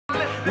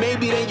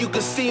Maybe then you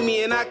can see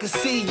me and I can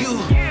see you.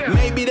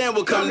 Maybe then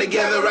we'll come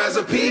together as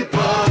a people.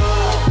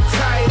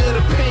 Tired of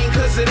the pain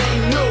cause it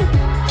ain't new.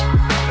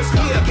 Let's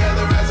come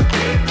together as a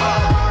people.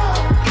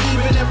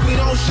 Even if we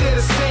don't share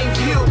the same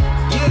view.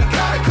 Yeah,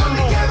 gotta come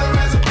together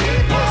as a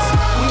people.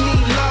 We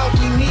need love,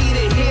 we need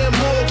to hear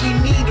more.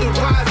 We need to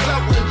rise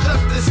up when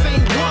justice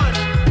ain't won.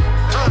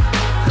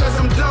 Cause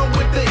I'm done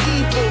with the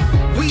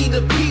evil. We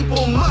the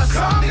people must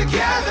come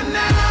together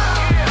now.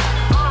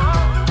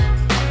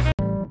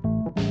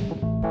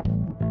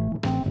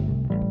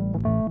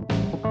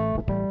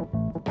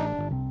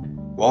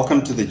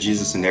 Welcome to the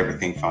Jesus in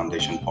Everything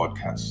Foundation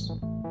podcast.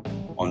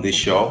 On this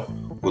show,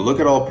 we look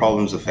at all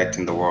problems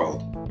affecting the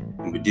world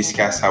and we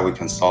discuss how we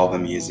can solve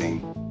them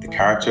using the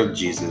character of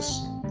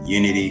Jesus,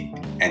 unity,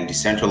 and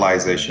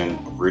decentralization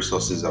of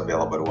resources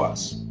available to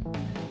us.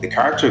 The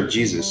character of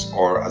Jesus,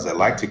 or as I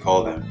like to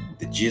call them,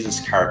 the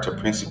Jesus character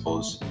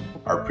principles,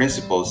 are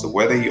principles that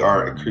whether you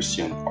are a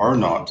Christian or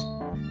not,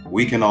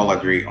 we can all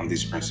agree on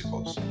these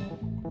principles.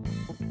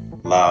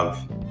 Love,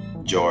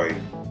 joy,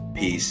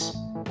 peace,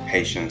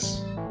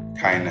 patience,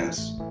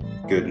 kindness,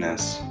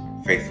 goodness,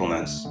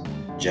 faithfulness,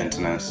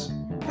 gentleness,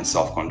 and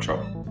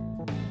self-control.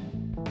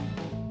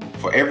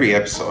 For every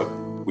episode,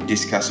 we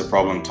discuss a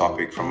problem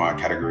topic from our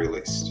category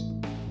list.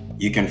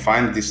 You can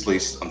find this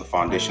list on the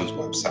Foundation's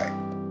website,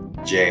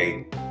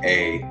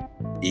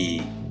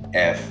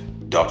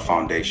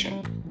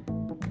 jaef.foundation.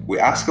 We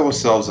ask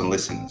ourselves and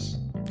listeners,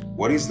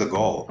 what is the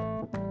goal?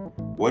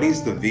 What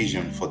is the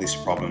vision for this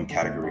problem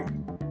category?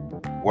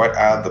 What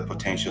are the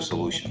potential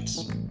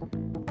solutions?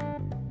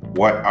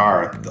 What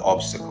are the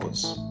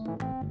obstacles?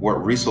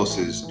 What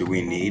resources do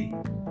we need?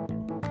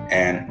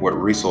 And what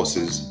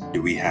resources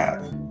do we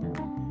have?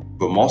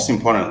 But most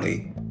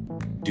importantly,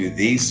 do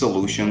these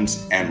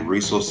solutions and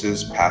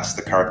resources pass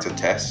the character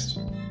test,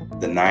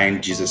 the 9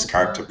 Jesus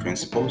character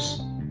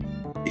principles?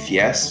 If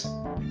yes,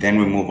 then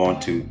we move on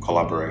to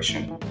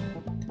collaboration.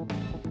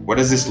 What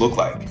does this look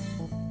like?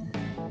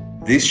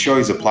 This show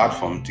is a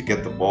platform to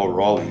get the ball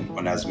rolling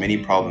on as many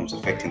problems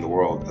affecting the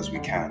world as we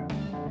can.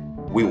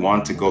 We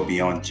want to go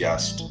beyond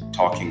just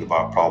talking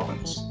about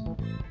problems.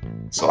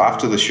 So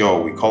after the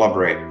show, we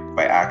collaborate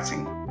by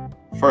acting.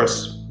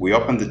 First, we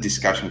open the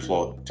discussion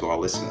floor to our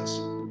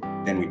listeners.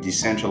 Then we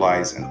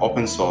decentralize and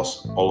open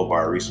source all of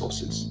our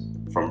resources,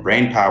 from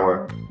brain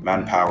power,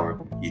 manpower,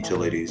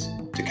 utilities,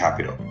 to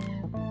capital.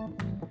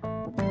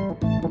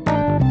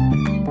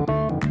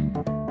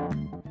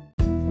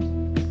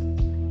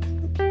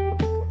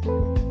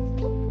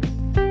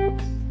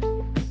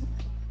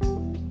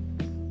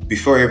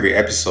 Before every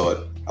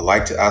episode, I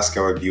like to ask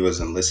our viewers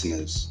and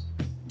listeners,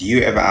 do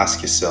you ever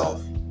ask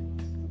yourself,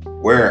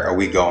 where are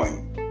we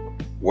going?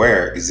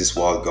 Where is this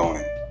world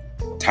going?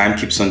 Time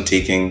keeps on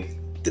ticking,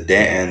 the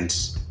day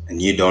ends, a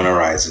new dawn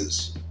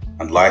arises,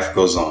 and life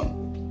goes on.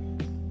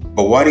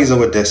 But what is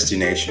our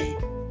destination?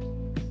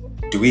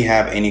 Do we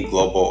have any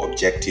global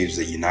objectives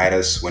that unite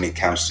us when it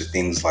comes to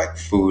things like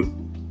food,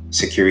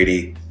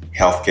 security,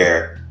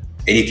 healthcare,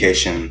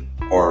 education,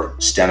 or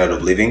standard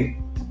of living?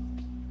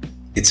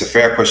 It's a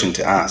fair question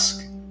to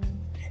ask.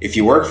 If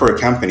you work for a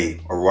company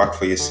or work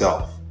for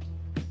yourself,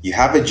 you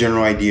have a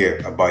general idea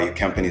about your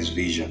company's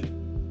vision,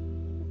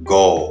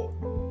 goal.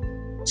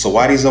 So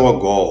what is our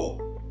goal,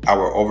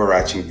 our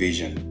overarching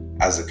vision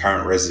as the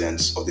current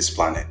residents of this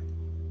planet?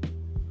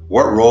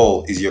 What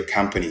role is your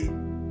company,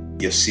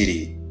 your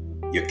city,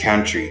 your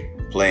country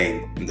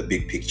playing in the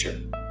big picture?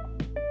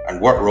 And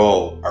what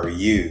role are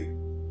you,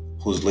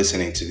 who's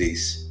listening to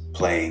this,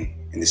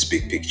 playing in this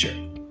big picture?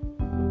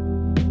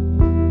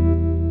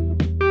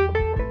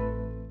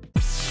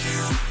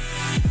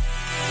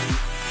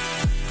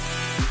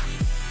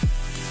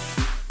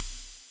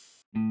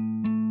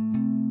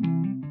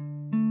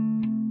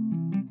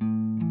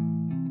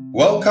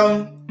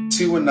 Welcome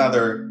to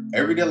another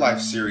Everyday Life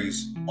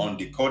series on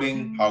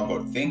decoding how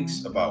God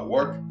thinks about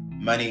work,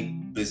 money,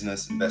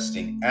 business,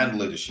 investing, and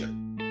leadership.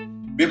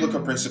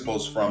 Biblical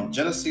principles from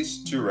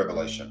Genesis to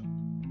Revelation.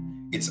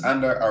 It's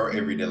under our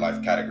Everyday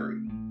Life category.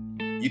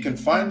 You can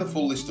find the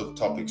full list of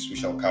topics we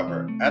shall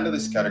cover under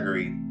this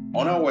category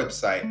on our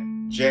website,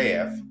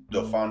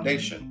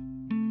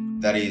 jaef.foundation.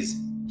 That is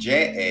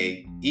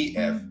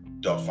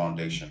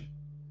jaef.foundation.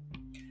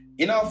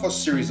 In our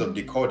first series of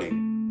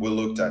decoding, we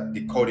looked at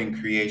decoding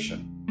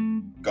creation,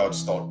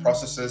 God's thought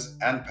processes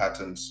and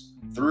patterns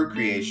through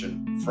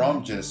creation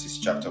from Genesis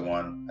chapter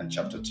 1 and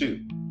chapter 2.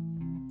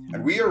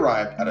 And we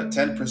arrived at a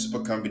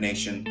 10-principle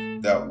combination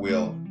that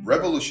will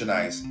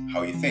revolutionize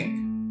how you think.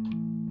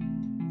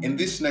 In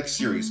this next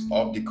series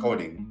of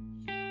decoding,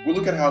 we'll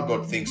look at how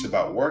God thinks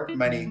about work,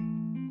 money,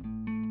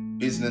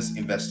 business,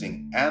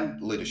 investing,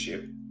 and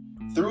leadership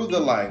through the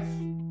life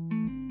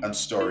and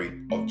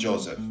story of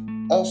Joseph,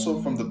 also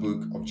from the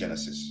book of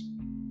Genesis.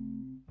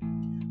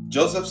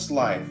 Joseph's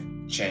life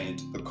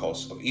changed the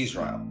course of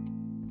Israel.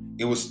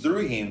 It was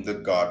through him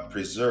that God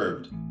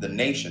preserved the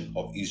nation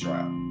of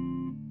Israel.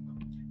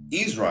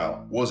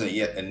 Israel wasn't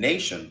yet a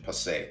nation per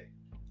se.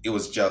 It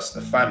was just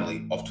a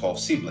family of 12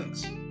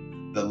 siblings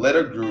that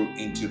later grew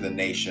into the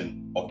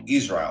nation of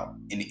Israel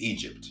in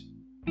Egypt.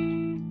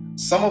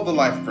 Some of the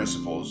life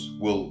principles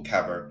we'll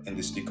cover in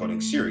this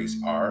decoding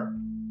series are: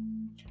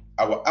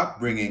 our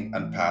upbringing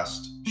and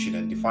past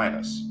shouldn't define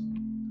us.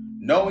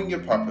 Knowing your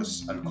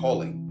purpose and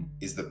calling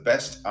is the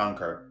best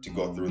anchor to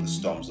go through the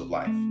storms of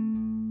life.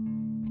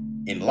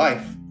 In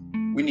life,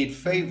 we need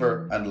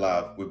favor and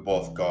love with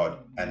both God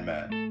and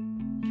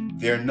man.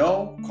 There are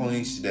no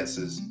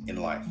coincidences in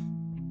life.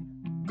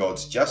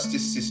 God's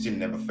justice system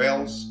never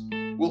fails.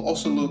 We'll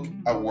also look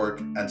at work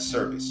and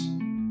service,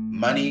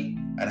 money,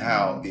 and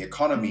how the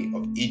economy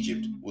of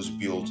Egypt was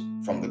built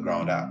from the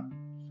ground up.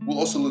 We'll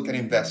also look at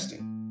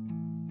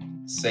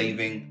investing,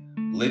 saving,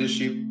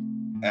 leadership,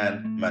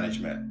 and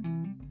management.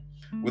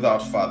 Without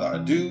further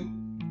ado,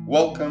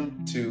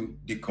 welcome to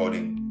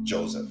Decoding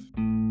Joseph.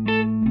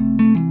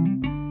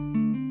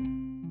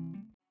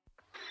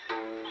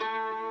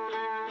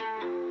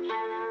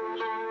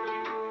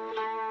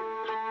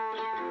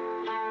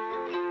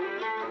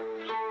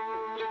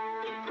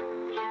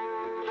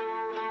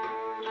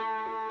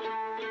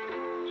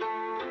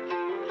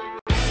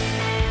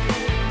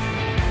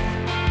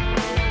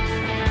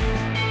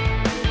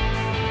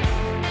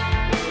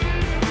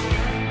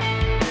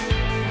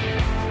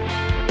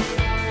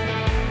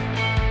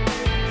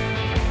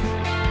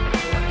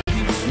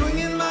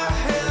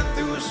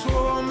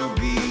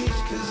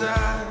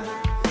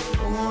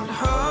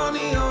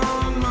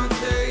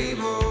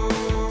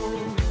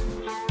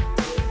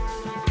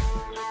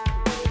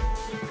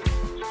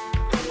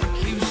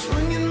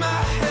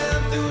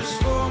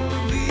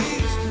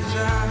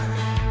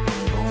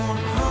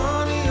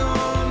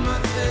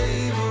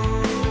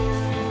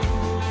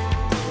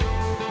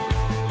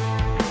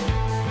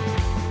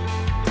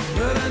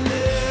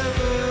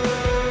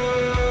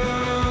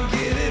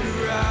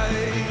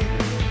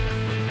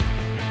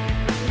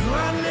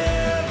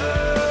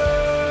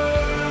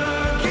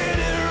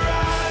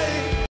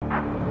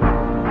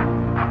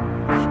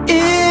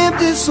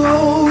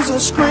 Souls are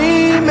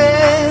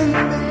screaming,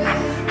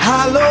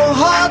 hollow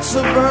hearts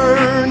are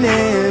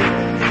burning.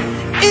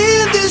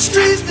 In the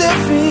streets they're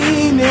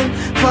fiending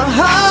for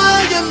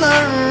higher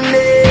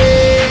learning.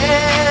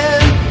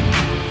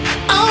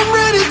 I'm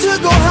ready to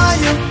go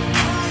higher.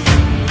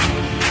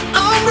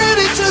 I'm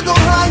ready to go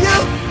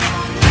higher.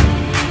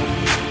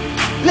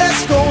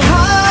 Let's go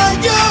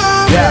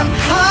higher, yeah.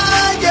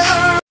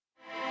 Higher.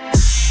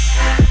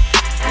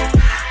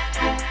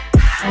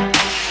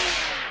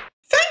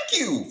 Thank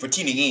you for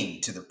tuning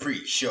in to the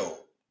pre-show.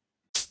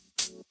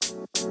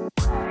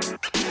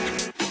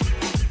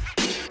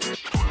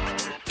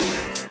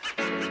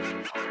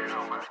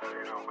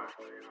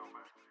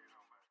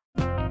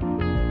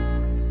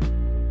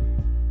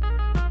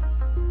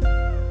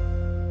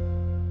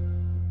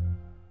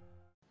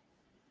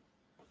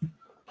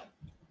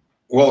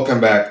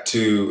 Welcome back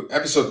to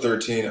episode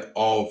 13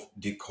 of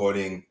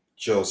Decoding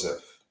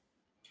Joseph.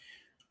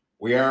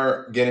 We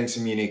are getting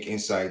some unique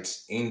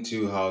insights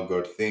into how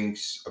God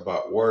thinks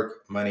about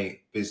work,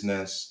 money,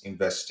 business,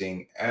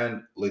 investing,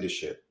 and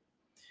leadership.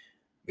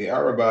 There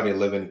are about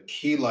 11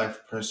 key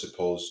life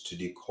principles to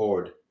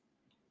decode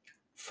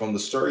from the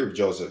story of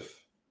Joseph.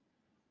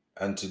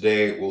 And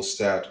today we'll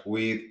start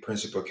with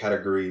principle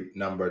category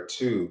number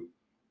 2,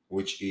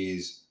 which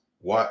is: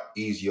 what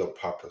is your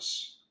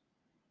purpose?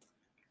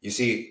 You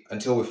see,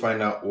 until we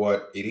find out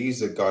what it is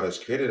that God has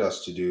created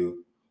us to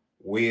do,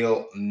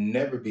 we'll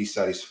never be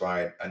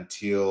satisfied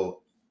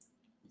until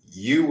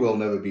you will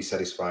never be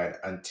satisfied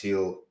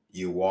until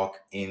you walk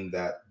in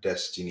that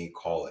destiny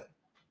calling.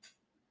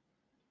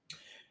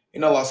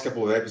 In our last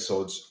couple of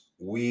episodes,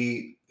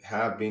 we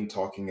have been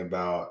talking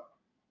about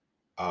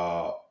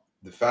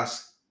the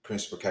first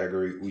principal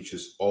category, which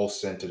is all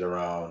centered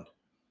around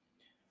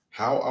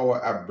how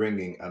our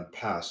upbringing and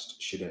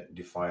past shouldn't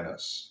define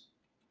us.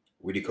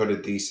 We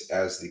decoded this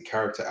as the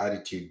character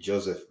attitude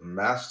Joseph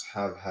must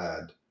have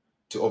had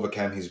to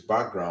overcome his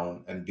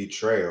background and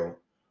betrayal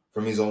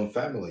from his own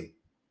family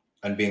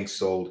and being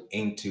sold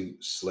into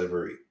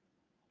slavery.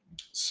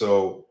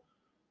 So,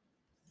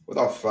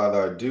 without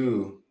further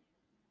ado,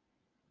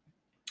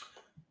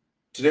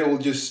 today we'll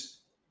just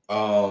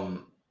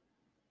roll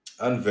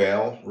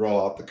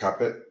out the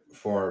carpet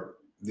for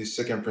the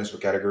second principal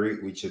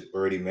category, which I've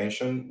already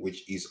mentioned,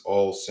 which is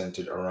all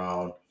centered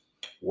around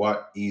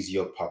what is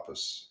your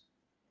purpose?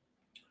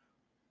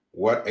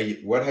 What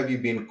have you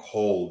been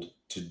called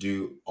to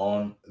do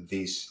on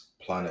this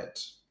planet?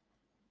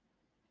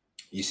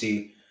 You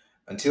see,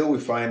 until you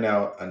find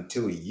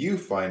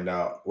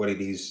out what it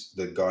is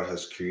that God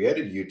has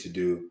created you to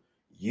do,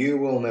 you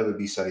will never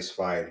be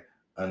satisfied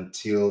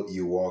until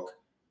you walk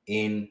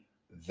in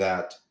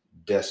that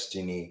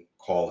destiny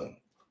calling.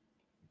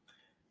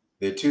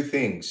 There are two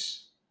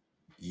things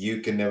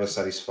you can never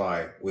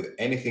satisfy with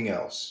anything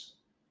else.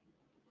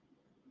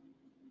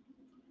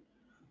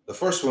 The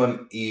first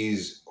one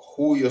is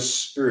who your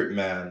spirit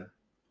man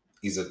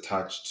is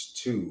attached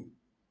to.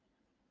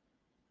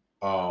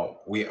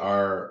 We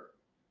are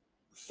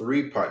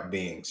three-part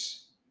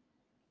beings.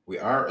 We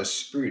are a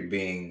spirit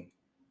being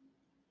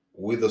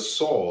with a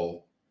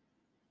soul,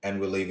 and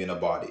we live in a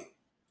body.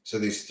 So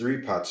there's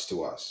three parts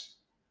to us.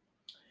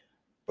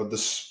 But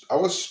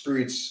our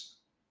spirits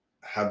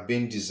have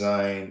been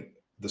designed.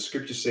 The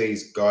scripture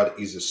says God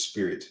is a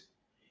spirit.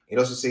 It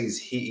also says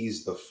he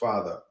is the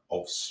father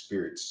of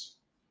spirits.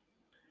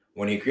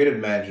 When he created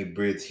man, he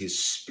breathed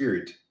his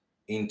spirit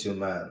into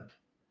man.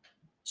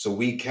 So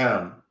we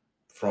come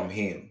from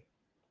him.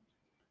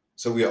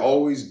 So we're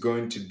always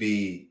going to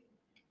be,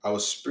 our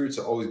spirits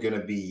are always going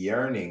to be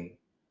yearning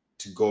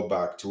to go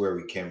back to where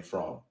we came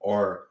from,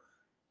 or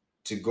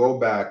to go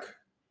back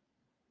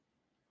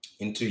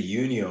into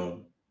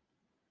union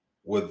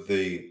with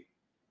the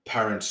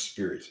parent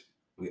spirit.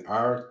 We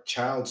are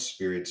child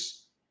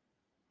spirits,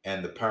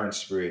 and the parent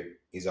spirit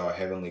is our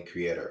heavenly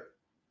creator.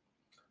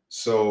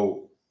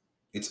 So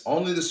it's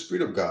only the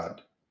Spirit of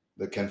God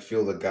that can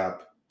fill the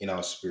gap in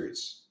our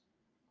spirits.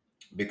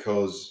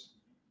 Because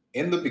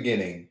in the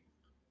beginning,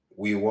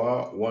 we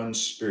were one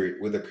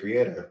spirit with the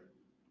Creator.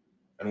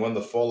 And when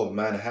the fall of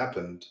man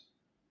happened,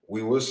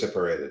 we were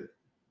separated.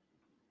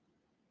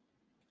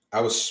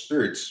 Our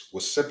spirits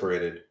were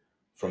separated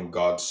from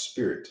God's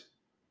Spirit.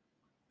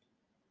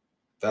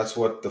 That's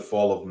what the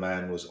fall of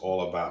man was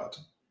all about.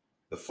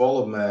 The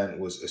fall of man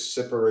was a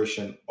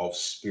separation of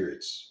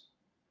spirits.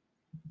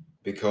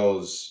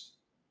 Because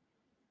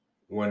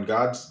when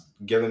God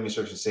gave them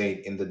instruction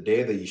saying, in the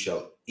day that you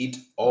shall eat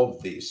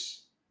of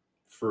this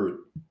fruit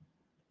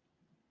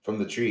from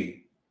the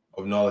tree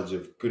of knowledge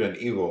of good and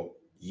evil,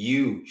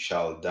 you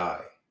shall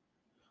die.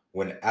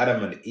 When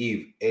Adam and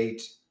Eve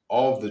ate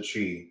of the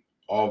tree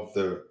of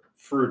the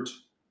fruit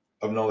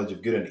of knowledge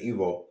of good and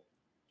evil,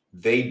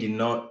 they did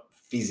not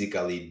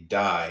physically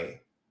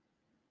die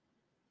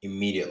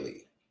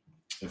immediately.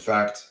 In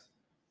fact,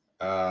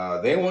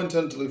 they went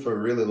on to live for a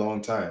really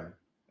long time.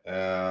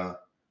 Uh,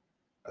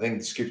 I think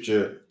the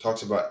scripture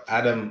talks about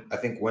Adam, I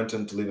think, went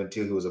on to live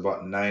until he was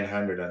about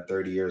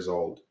 930 years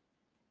old.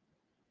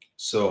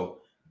 So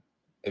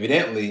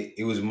evidently,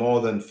 it was more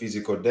than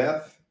physical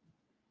death.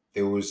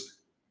 There was,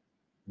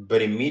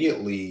 but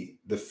immediately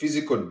the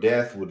physical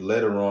death would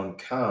later on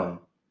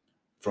come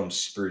from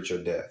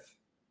spiritual death.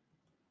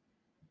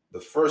 The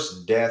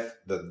first death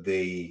that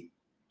they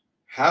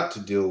had to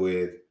deal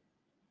with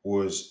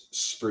was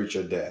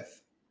spiritual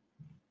death,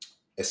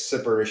 a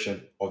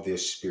separation of their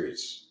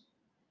spirits.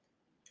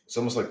 It's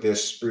almost like their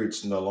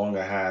spirits no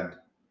longer had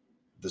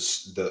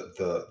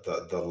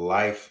the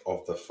life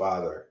of the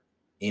Father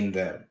in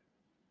them.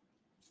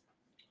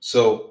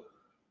 So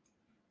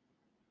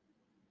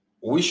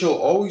we shall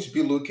always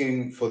be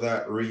looking for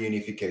that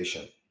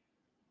reunification.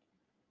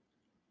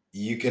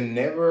 You can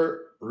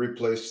never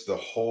replace the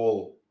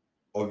whole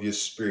of your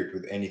spirit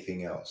with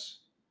anything else.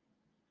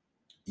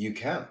 You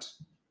can't.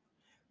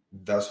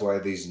 That's why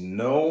there's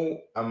no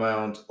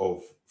amount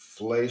of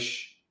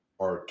flesh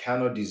or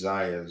carnal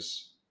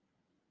desires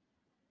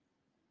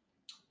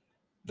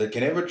that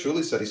can ever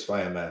truly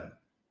satisfy a man.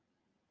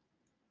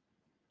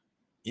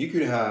 You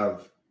could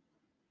have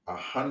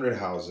 100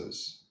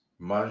 houses,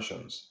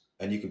 mansions,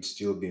 and you could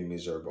still be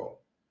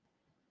miserable.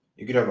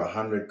 You could have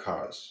 100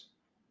 cars.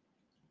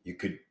 You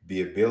could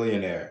be a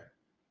billionaire.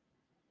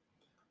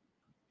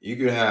 You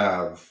could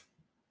have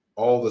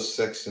all the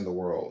sex in the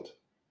world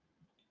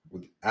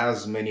with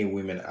as many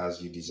women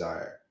as you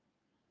desire,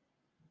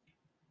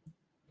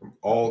 from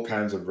all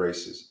kinds of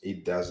races.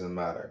 It doesn't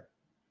matter.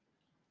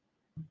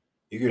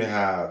 You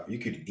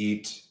could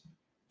eat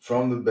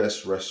from the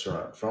best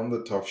restaurant, from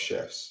the top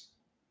chefs,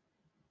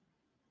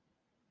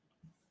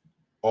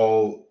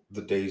 all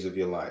the days of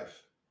your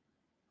life.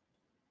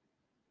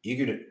 You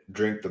could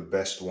drink the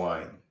best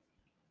wine.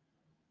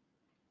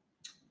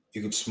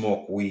 You could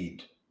smoke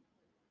weed.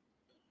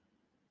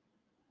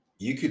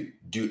 You could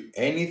do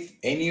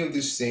any of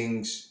these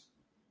things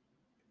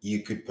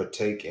you could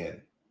partake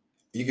in.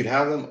 You could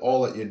have them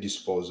all at your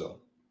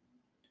disposal.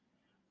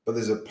 But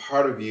there's a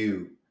part of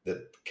you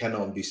that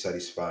cannot be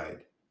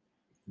satisfied.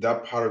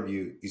 That part of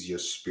you is your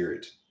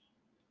spirit.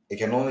 It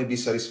can only be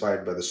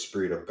satisfied by the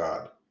Spirit of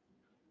God.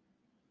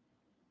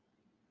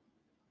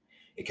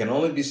 It can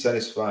only be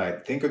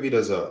satisfied. Think of it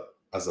as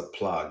a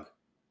plug,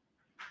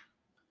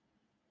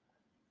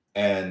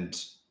 and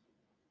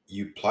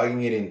you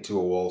plugging it into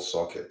a wall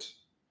socket.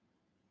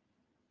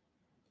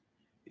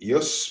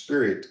 Your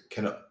spirit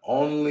can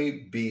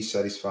only be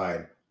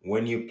satisfied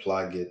when you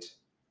plug it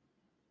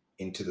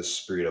into the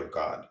Spirit of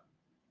God.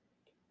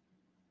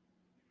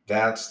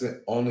 That's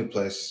the only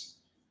place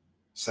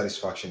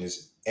satisfaction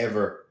is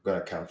ever going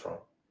to come from.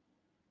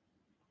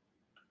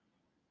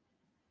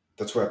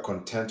 That's where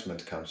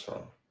contentment comes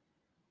from.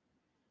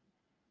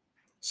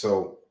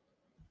 So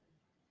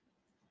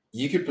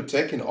you could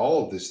partake in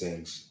all of these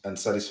things and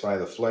satisfy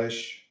the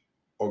flesh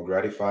or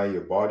gratify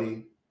your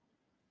body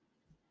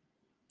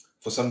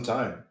for some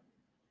time.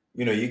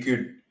 You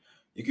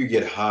could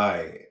get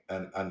high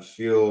and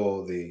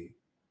feel the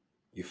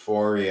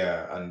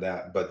euphoria and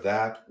that, but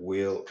that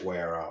will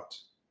wear out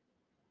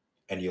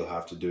and you'll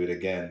have to do it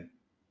again.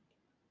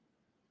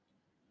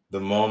 The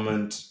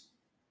moment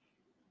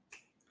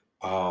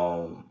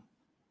um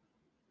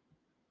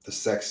the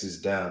sex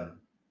is done,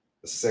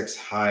 the sex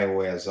high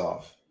wears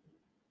off,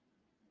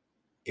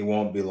 it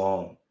won't be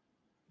long.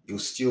 You'll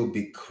still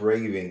be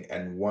craving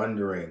and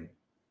wondering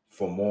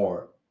for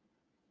more,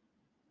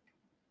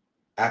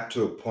 up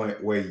to a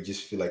point where you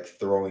just feel like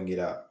throwing it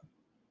up.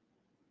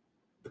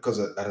 Because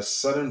at a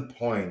certain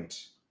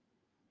point,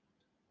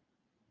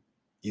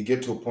 you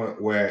get to a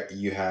point where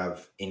you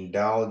have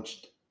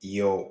indulged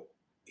your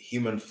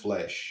human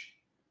flesh,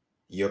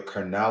 your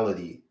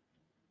carnality,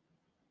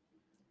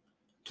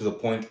 to the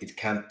point it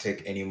can't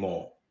take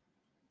anymore.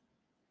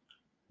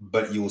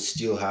 But you'll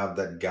still have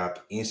that gap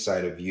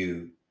inside of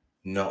you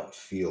not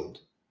filled.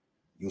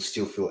 You'll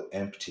still feel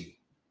empty.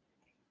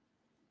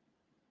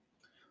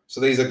 So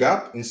there's a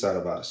gap inside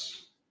of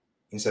us,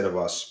 inside of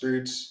our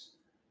spirits,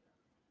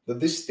 that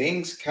these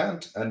things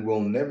can't and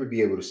will never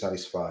be able to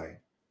satisfy.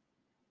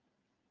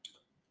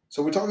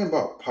 So we're talking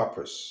about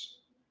purpose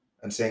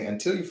and saying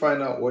until you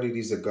find out what it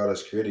is that God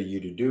has created you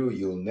to do,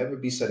 you'll never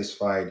be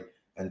satisfied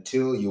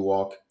until you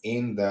walk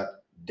in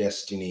that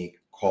destiny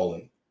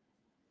calling.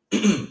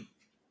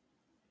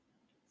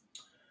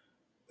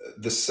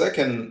 The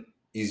second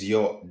is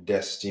your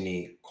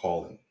destiny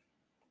calling.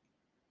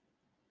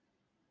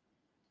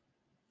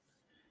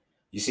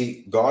 You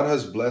see, God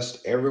has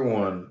blessed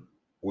everyone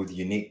with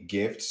unique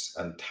gifts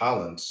and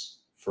talents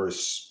for a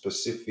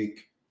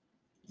specific,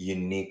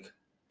 unique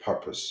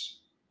purpose.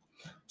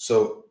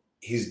 So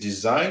He's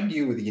designed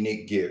you with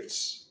unique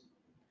gifts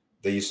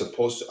that you're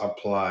supposed to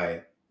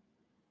apply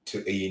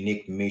to a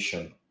unique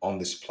mission on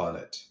this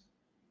planet.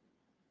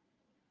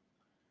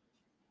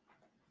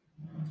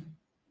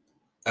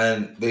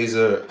 And there's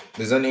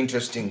an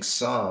interesting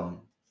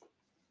psalm.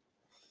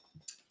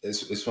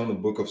 It's from the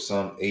book of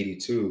Psalm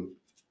 82.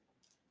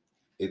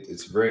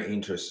 It's very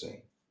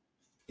interesting.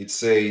 It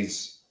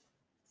says,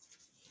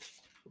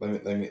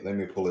 let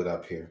me pull it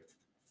up here.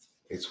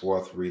 It's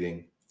worth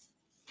reading.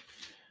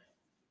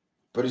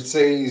 But it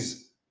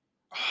says,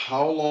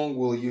 "How long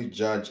will you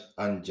judge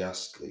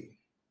unjustly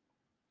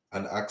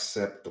and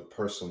accept the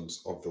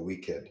persons of the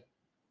wicked?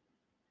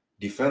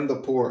 Defend the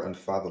poor and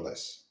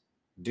fatherless.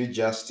 Do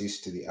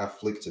justice to the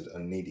afflicted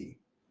and needy.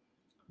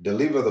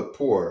 Deliver the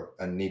poor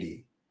and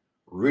needy.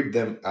 Rid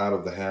them out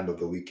of the hand of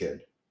the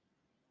wicked.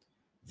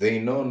 They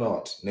know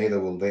not, neither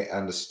will they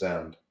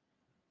understand.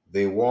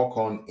 They walk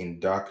on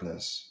in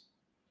darkness.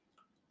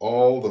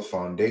 All the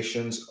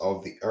foundations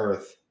of the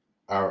earth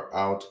are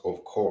out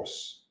of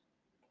course."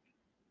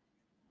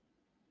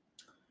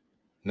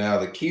 Now,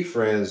 the key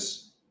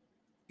phrase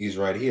is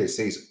right here. It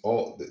says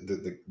all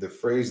the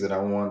phrase that I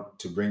want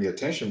to bring your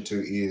attention to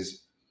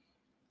is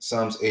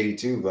Psalms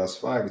 82, verse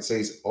 5. It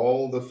says,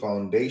 "All the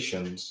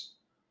foundations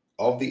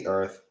of the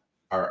earth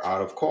are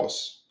out of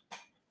course."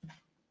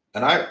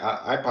 And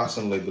I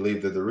personally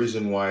believe that the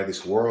reason why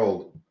this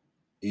world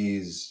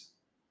is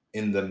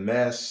in the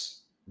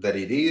mess that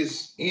it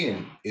is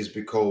in is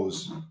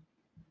because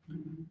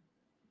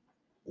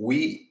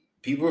we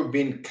people have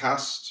been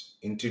cast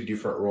into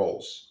different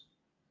roles.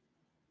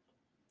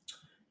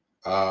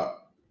 Uh,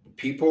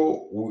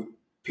 people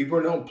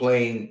are not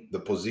playing the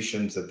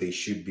positions that they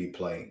should be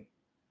playing.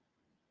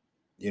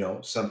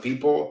 Some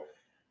people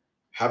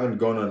haven't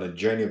gone on a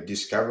journey of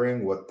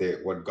discovering what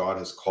God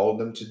has called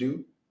them to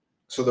do.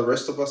 So the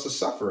rest of us are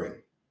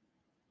suffering.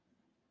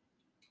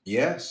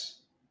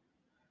 Yes,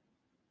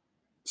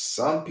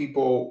 some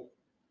people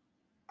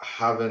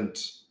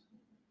haven't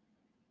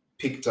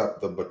picked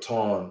up the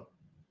baton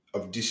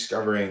of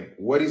discovering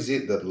what is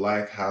it that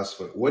life has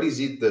for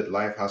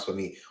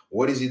me.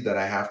 What is it that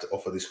I have to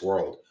offer this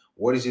world?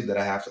 What is it that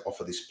I have to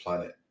offer this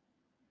planet?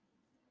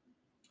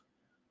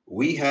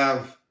 We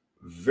have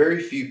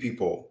very few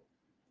people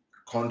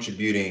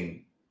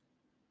contributing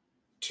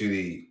to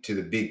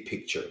the big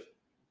picture,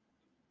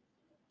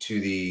 to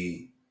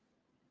the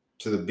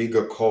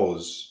bigger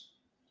cause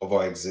of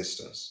our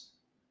existence.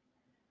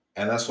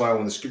 And that's why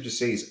when the scripture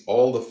says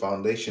all the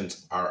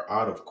foundations are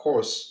out of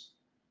course,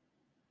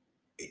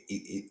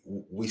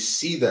 we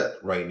see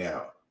that right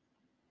now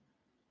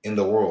in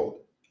the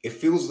world. It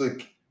feels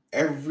like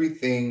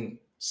everything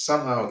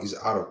somehow is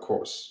out of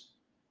course.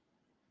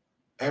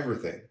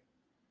 Everything,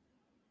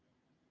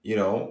 you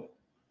know,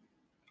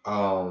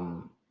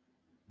 um,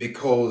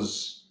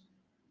 because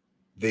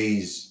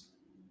there's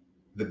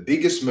the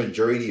biggest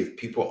majority of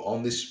people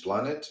on this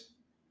planet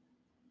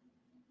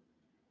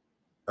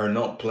are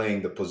not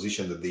playing the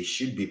position that they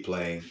should be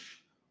playing.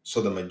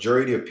 So the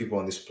majority of people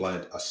on this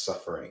planet are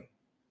suffering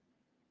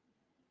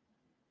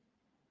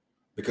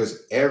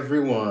because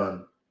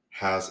everyone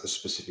has a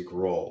specific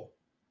role.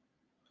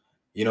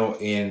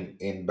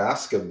 In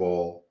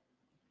basketball,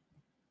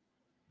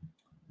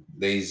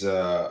 there's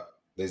a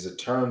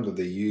term that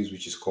they use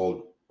which is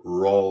called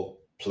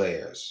role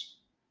players.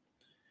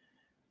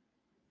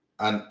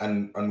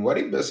 And what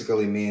it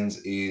basically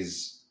means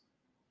is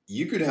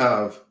you could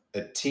have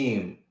a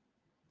team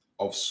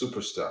of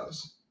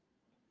superstars,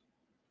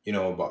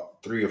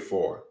 about three or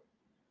four,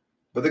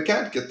 but they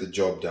can't get the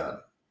job done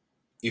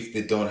if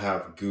they don't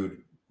have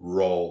good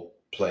role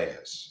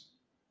players.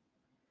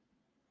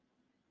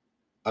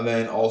 And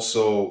then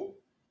also,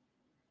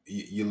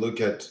 you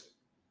look at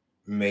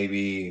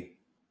maybe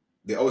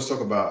they always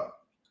talk about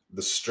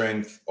the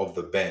strength of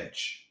the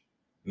bench,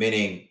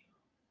 meaning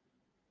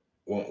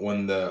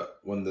when the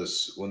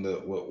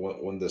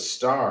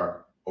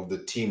star of the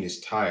team is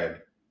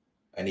tired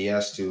and he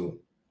has to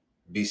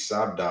be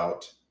subbed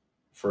out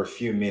for a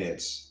few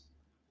minutes,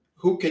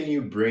 who can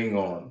you bring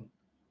on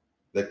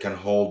that can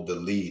hold the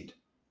lead?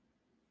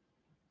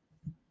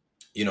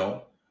 You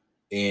know,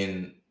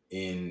 in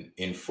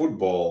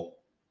football,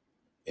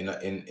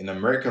 in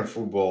American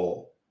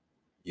football,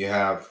 you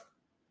have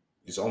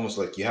it's almost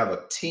like you have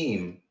a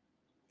team,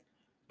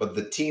 but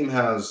the team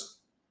has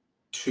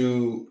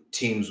two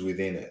teams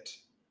within it,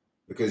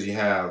 because you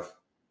have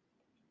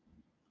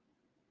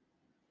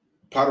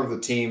part of the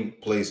team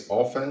plays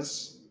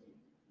offense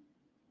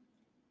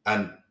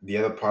and the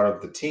other part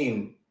of the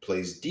team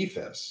plays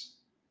defense.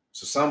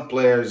 So some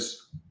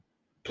players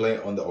play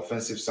on the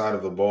offensive side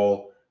of the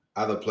ball,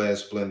 other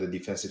players play on the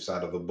defensive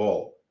side of the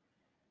ball.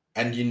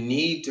 And you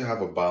need to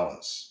have a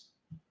balance.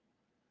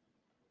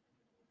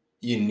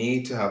 You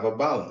need to have a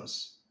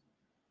balance.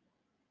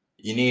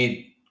 You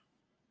need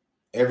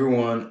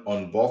everyone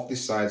on both the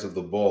sides of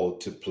the ball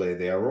to play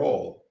their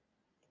role.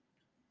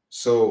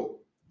 So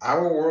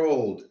our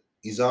world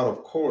is out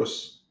of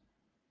course,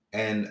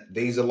 and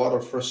there's a lot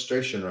of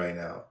frustration right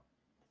now.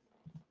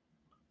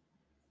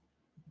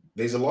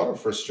 There's a lot of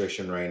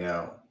frustration right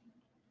now.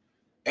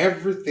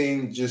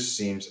 Everything just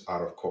seems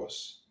out of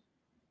course.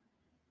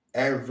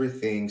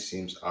 Everything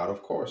seems out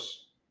of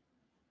course.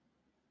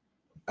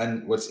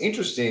 And what's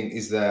interesting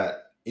is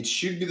that it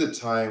should be the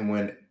time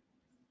when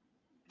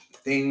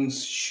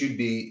things should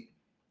be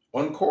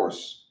on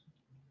course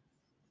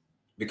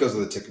because of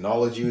the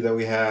technology that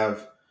we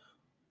have,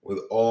 with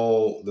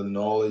all the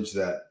knowledge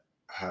that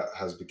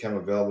has become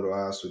available to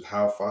us, with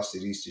how fast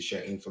it is to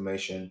share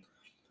information.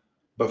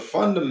 But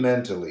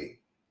fundamentally,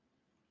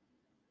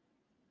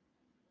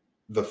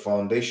 the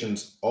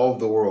foundations of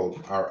the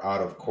world are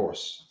out of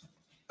course.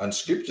 And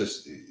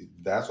scriptures,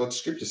 that's what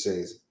scripture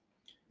says.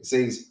 It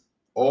says,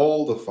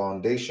 all the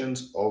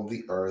foundations of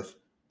the earth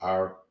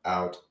are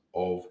out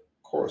of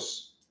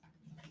course.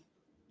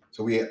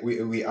 So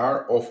we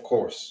are off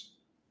course.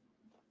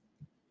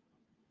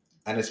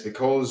 And it's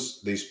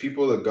because these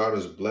people that God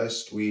has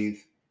blessed with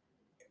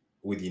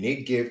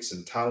unique gifts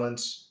and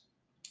talents,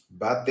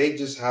 but they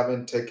just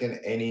haven't taken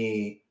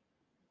any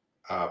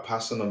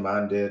personal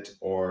mandate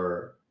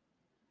or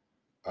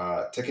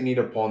taken it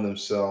upon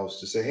themselves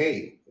to say,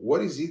 hey,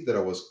 what is it that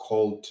I was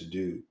called to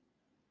do?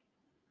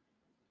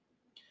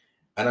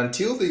 And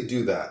until they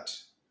do that,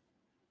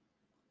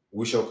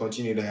 we shall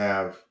continue to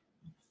have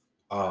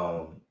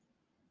um,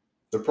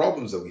 the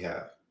problems that we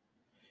have.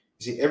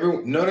 You see,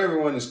 not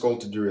everyone is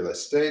called to do real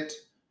estate.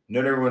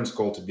 Not everyone's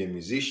called to be a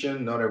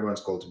musician. Not everyone's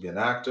called to be an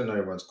actor. Not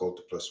everyone's called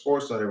to play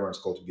sports. Not everyone's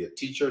called to be a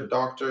teacher,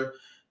 doctor.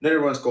 Not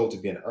everyone's called to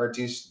be an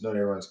artist. Not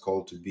everyone's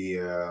called to be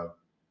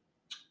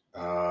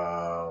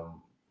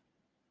um,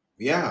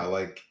 yeah,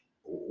 like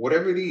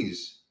whatever it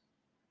is.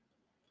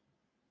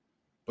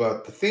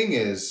 But the thing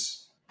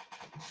is,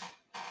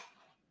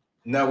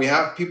 now we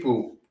have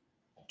people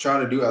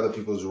trying to do other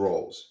people's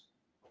roles.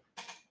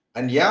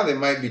 And yeah, they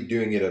might be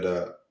doing it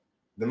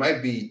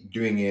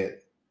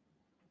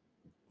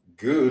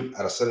good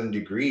at a certain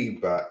degree,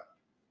 but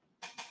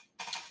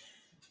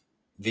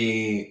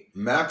the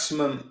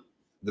maximum,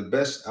 the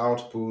best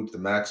output, the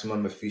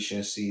maximum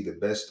efficiency, the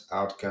best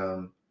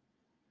outcome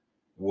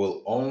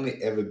will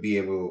only ever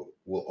be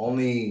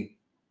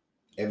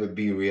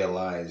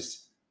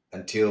realized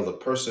until the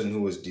person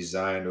who was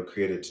designed or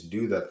created to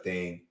do that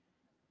thing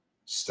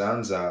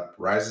stands up,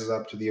 rises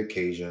up to the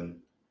occasion,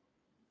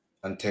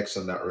 and takes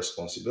on that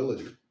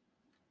responsibility.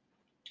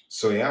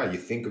 So yeah, you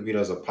think of it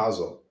as a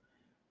puzzle.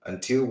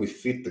 Until we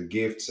fit the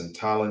gifts and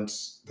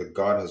talents that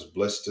God has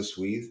blessed us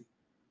with,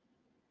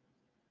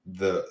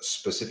 the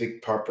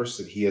specific purpose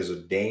that He has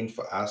ordained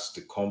for us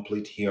to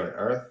complete here on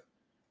earth,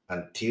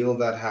 until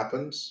that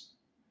happens,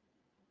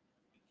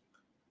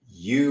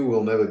 you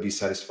will never be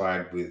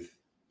satisfied with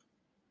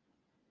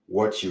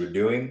what you're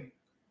doing,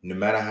 no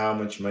matter how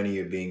much money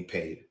you're being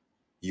paid.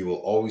 You will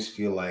always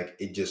feel like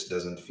it just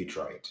doesn't fit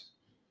right.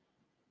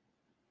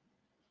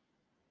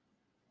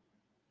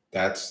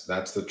 That's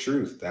the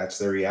truth. That's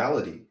the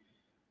reality.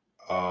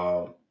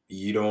 Uh,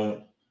 you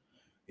don't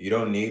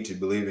need to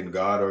believe in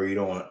God, or you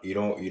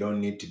don't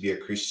need to be a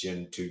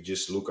Christian to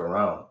just look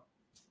around.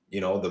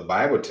 The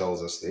Bible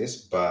tells us this,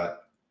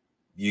 but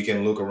you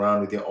can look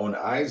around with your own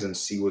eyes and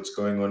see what's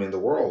going on in the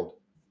world,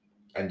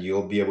 and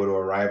you'll be able to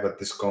arrive at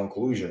this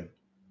conclusion.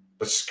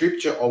 But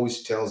Scripture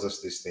always tells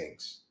us these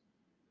things.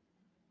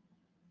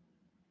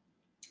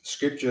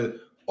 Scripture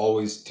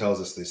always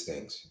tells us these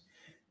things.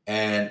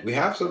 And we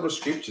have several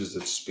scriptures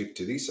that speak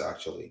to this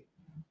actually.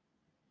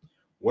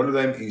 One of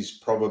them is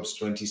Proverbs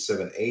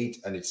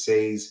 27:8, and it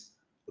says,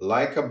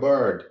 like a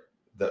bird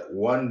that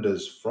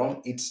wanders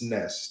from its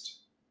nest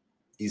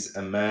is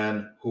a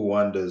man who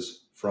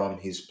wanders from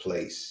his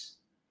place.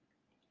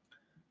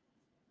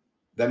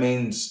 That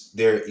means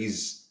there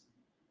is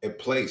a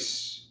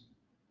place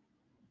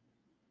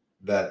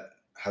that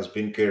has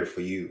been created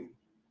for you.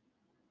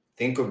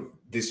 Think of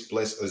this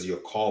place as your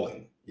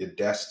calling. your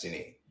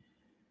destiny.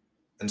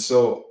 And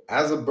so,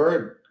 as a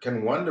bird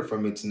can wander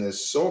from its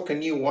nest, so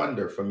can you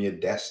wander from your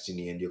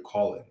destiny and your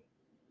calling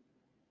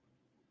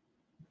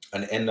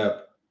and end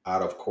up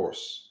out of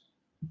course.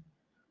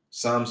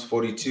 Psalms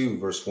 42,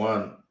 verse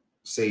 1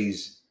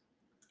 says,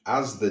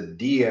 as the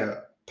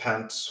deer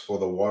pants for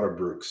the water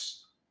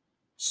brooks,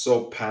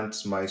 so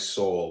pants my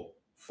soul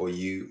for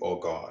you, O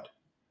God.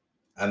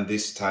 And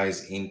this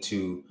ties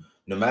into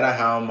no matter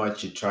how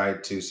much you try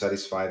to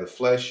satisfy the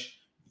flesh,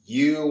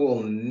 you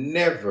will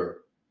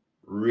never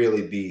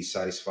really be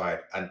satisfied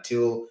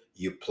until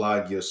you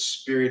plug your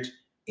spirit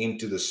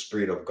into the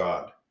Spirit of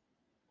God.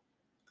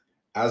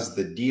 As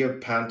the deer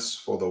pants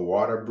for the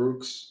water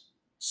brooks,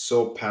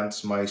 so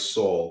pants my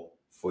soul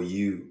for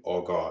you,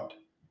 O God.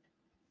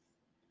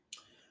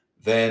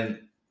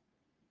 Then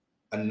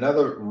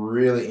another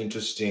really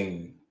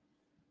interesting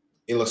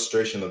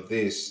illustration of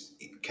this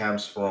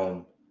comes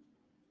from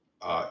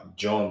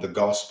John, the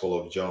Gospel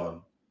of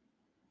John,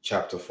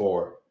 chapter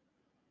 4.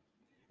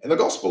 In the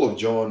Gospel of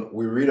John,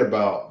 we read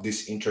about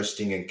this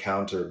interesting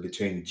encounter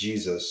between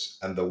Jesus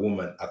and the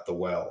woman at the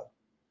well.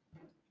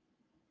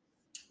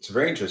 It's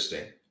very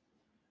interesting.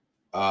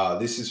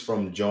 This is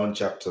from John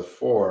chapter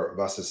 4,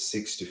 verses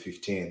 6 to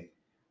 15.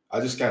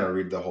 I'll just kind of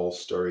read the whole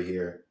story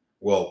here.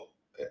 Well,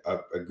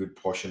 a good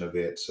portion of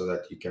it so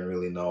that you can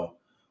really know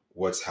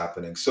what's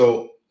happening.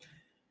 So,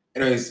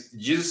 anyways,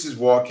 Jesus is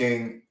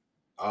walking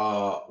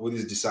with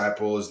his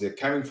disciples. They're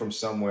coming from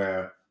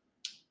somewhere,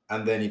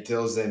 and then he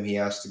tells them he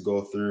has to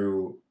go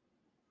through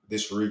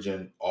this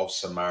region of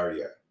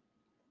Samaria.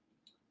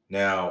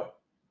 Now,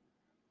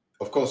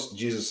 of course,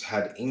 Jesus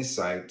had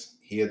insight,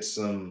 he had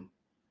some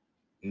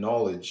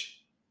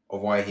knowledge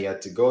of why he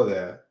had to go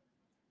there.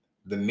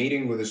 The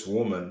meeting with this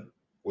woman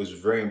was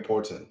very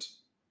important.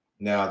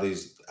 Now,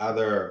 there's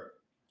other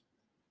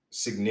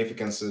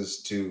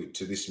significances to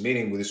this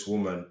meeting with this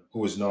woman who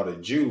was not a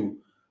Jew.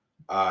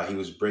 He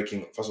was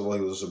breaking, first of all, he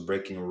was also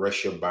breaking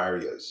racial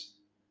barriers.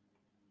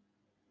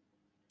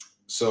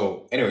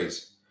 So,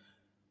 anyways,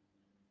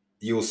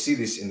 you'll see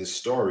this in the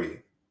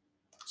story.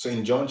 So,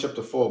 in John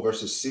chapter 4,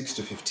 verses 6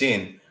 to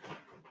 15,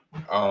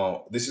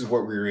 this is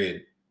what we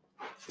read.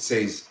 It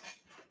says,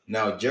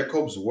 now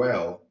Jacob's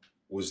well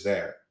was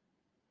there.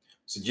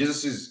 So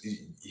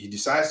he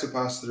decides to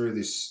pass through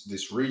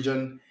this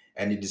region,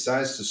 and he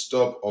decides to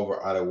stop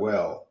over at a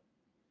well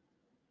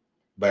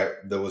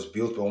that was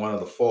built by one of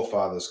the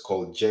forefathers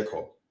called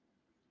Jacob.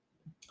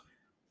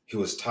 He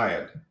was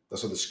tired.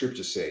 That's what the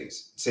scripture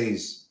says. It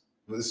says,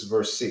 this is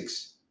verse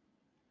 6.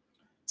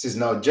 It says,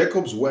 now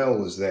Jacob's well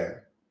was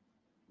there.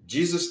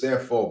 Jesus,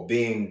 therefore,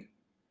 being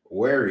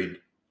wearied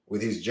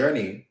with his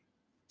journey,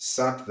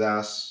 sat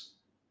thus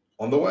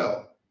on the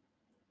well.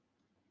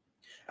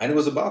 And it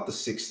was about the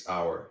 6th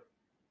hour.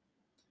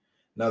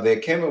 Now there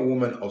came a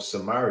woman of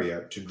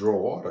Samaria to draw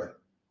water.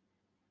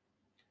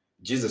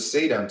 Jesus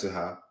said unto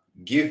her,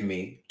 give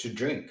me to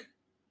drink.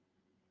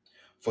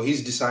 For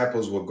his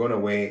disciples were gone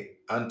away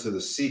unto the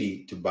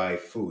city to buy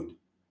food.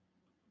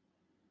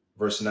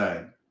 Verse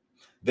 9.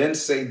 Then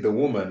said the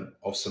woman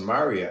of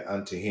Samaria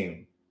unto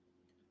him,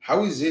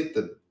 how is it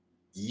that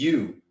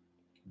you,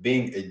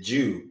 being a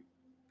Jew,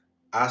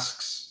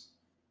 asks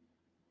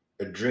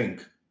a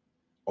drink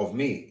of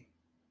me?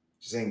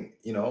 She's saying,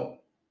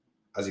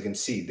 as you can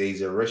see, there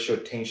is a racial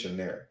tension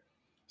there.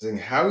 She's saying,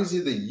 how is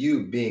it that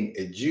you, being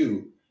a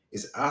Jew,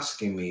 is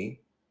asking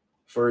me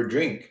for a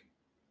drink,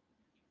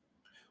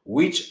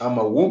 which I'm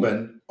a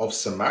woman of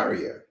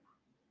Samaria?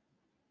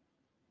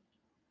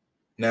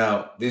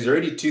 Now, there's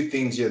already two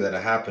things here that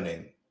are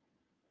happening.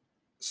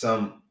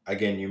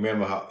 Again, you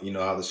remember how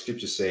the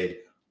scripture said,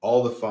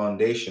 all the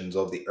foundations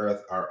of the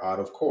earth are out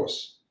of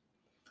course.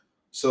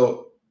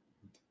 So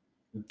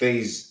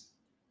there's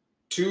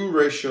two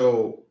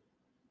racial,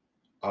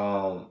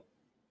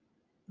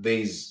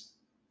 there's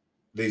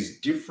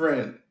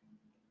different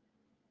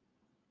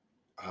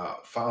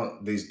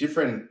there's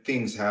different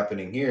things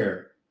happening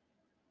here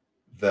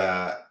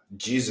that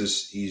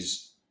Jesus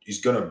is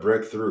going to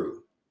break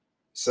through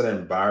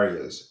certain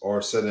barriers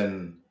or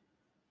certain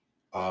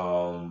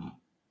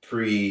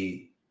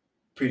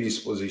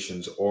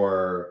predispositions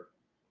or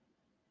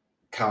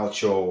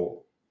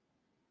cultural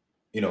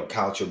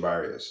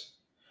barriers.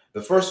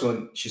 The first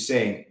one, she's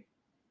saying,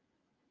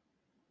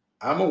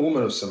 I'm a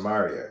woman of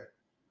Samaria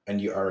and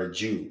you are a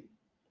Jew.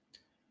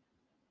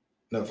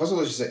 Now, first of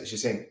all,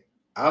 she's saying,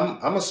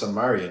 I'm a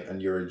Samaritan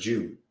and you're a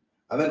Jew.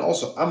 And then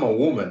also, I'm a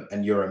woman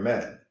and you're a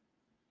man.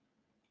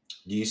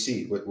 Do you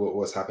see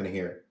what's happening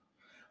here?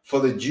 For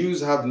the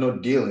Jews have no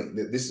dealing.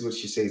 This is what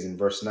she says in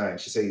verse 9.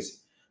 She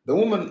says, the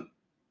woman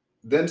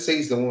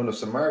of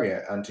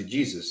Samaria unto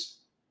Jesus,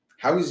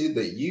 how is it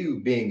that you,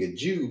 being a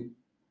Jew,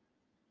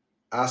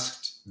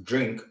 asked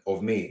drink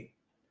of me,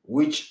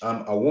 which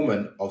am a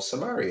woman of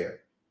Samaria?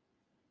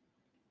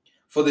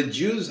 For the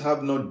Jews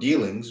have no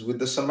dealings with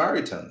the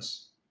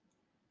Samaritans.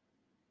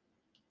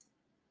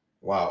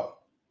 Wow.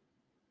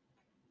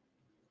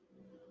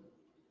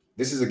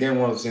 This is again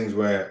one of those things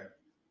where,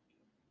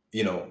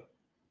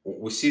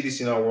 we see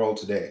this in our world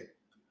today.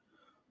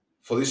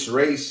 For this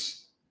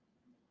race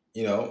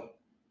you know,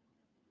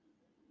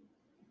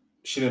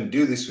 shouldn't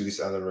do this with this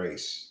other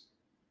race,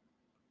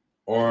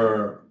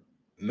 or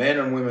men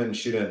and women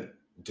shouldn't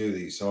do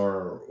this,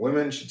 or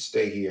women should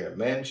stay here,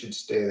 men should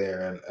stay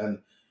there, and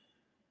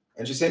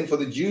she's saying for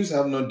the Jews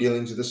have no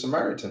dealings with the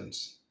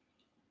Samaritans.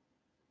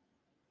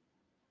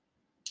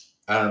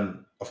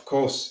 And of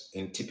course,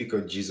 in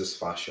typical Jesus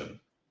fashion,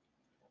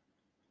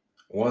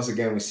 once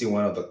again we see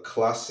one of the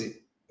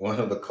classic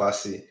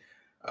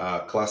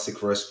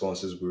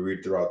responses we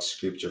read throughout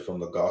Scripture from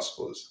the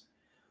Gospels.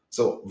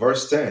 So,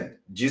 verse 10,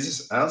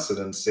 Jesus answered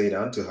and said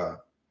unto her,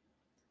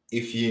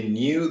 if you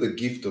knew the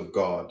gift of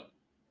God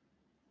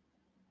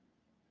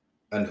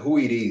and who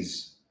it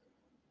is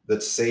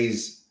that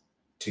says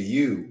to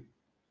you,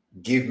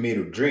 give me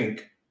to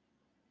drink,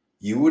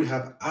 you would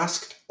have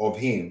asked of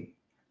him,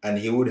 and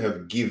he would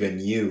have given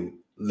you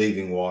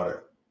living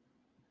water.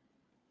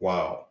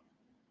 Wow.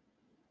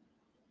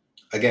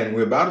 Again,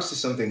 we're about to see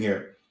something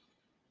here.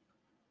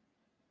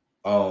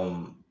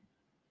 Um,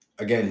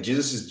 Again,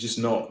 Jesus is just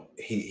not,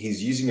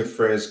 he's using a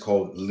phrase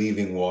called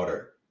living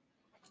water.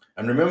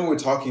 And remember, we're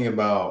talking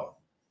about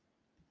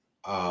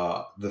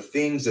the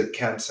things that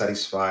can't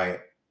satisfy,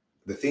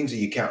 the things that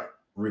you can't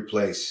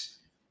replace.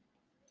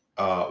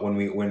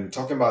 When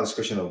talking about this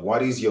question of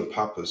what is your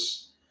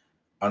purpose,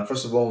 and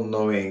first of all,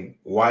 knowing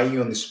why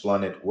you're on this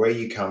planet, where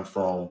you come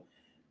from,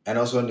 and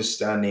also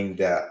understanding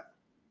that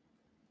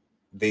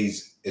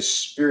there's a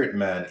spirit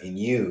man in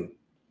you,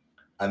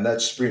 and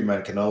that spirit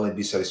man can only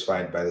be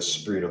satisfied by the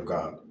Spirit of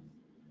God.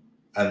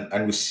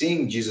 And we're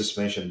seeing Jesus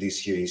mention this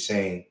here. He's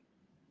saying,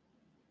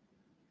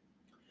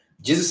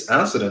 Jesus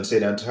answered and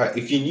said unto her,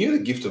 if you knew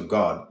the gift of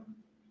God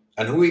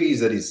and who it is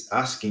that is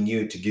asking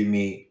you to give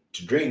me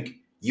to drink,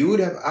 you would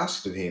have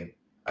asked of him,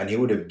 and he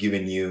would have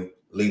given you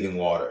living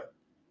water.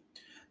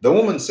 The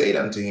woman said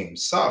unto him,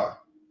 Sir,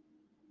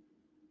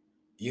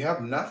 you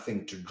have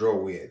nothing to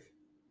draw with,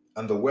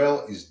 and the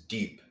well is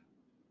deep.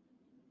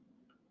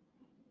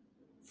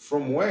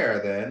 From where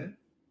then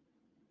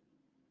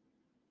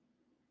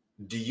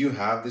do you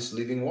have this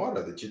living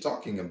water that you're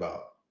talking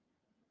about?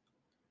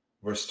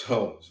 Verse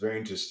 12 is very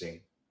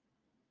interesting.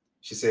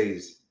 She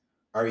says,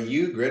 are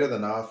you greater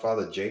than our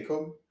father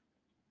Jacob,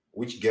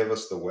 which gave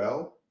us the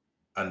well,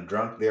 and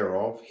drank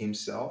thereof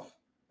himself,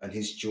 and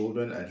his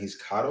children, and his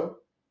cattle?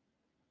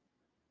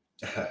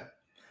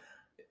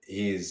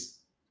 he's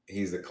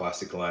he's the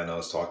classic line I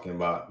was talking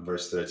about,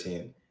 verse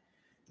 13.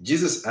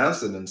 Jesus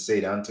answered and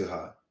said unto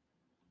her,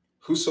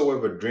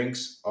 whosoever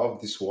drinks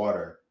of this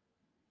water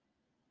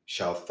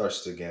shall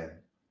thirst again.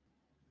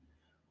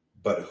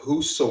 But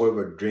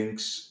whosoever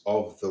drinks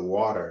of the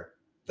water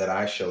that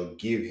I shall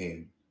give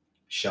him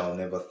shall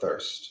never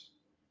thirst.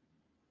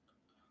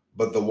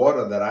 But the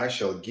water that I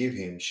shall give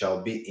him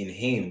shall be in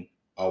him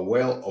a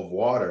well of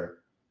water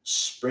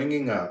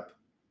springing up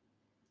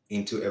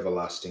into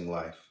everlasting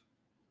life.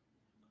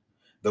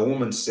 The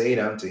woman said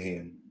unto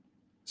him,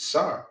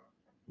 Sir,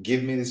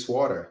 give me this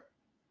water,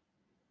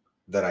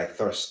 that I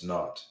thirst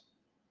not,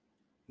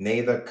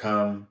 neither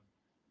come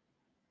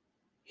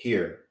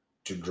here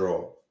to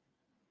draw.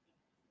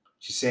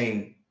 She's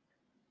saying,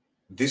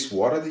 this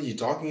water that you're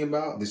talking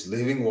about, this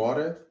living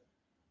water,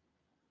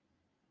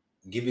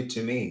 give it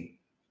to me,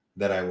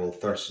 that I will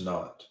thirst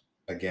not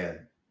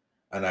again,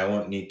 and I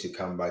won't need to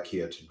come back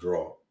here to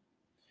draw.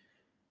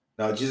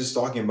 Now, Jesus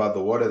talking about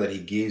the water that he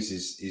gives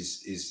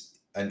is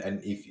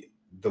and if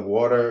the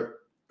water,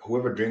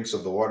 whoever drinks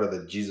of the water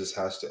that Jesus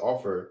has to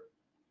offer,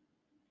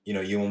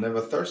 you will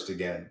never thirst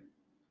again.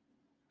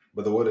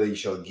 But the water that you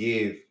shall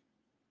give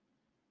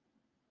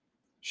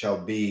shall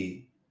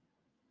be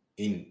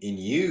in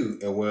you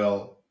a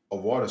well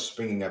of water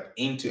springing up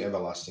into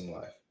everlasting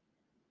life.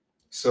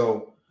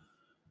 So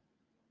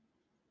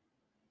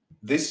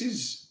this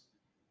is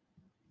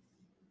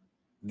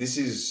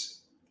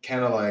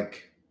kind of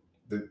like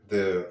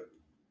the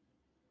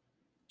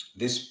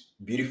this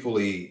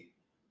beautifully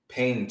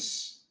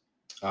paints,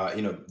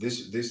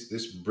 this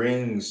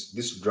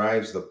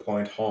drives the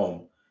point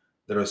home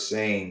that are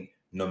saying,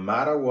 no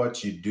matter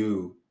what you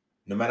do,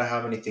 no matter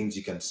how many things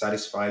you can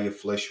satisfy your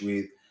flesh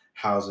with,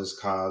 houses,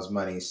 cars,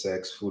 money,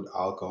 sex, food,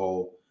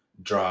 alcohol,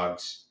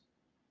 drugs,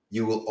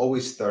 you will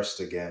always thirst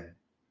again.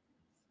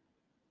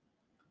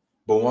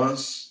 But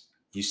once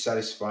you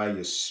satisfy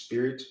your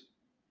spirit,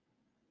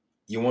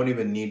 you won't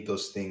even need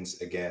those things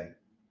again.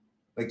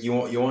 Like you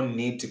won't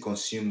need to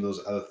consume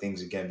those other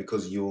things again,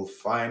 because you will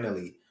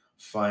finally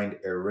find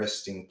a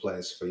resting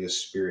place for your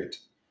spirit,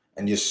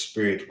 and your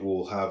spirit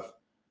will have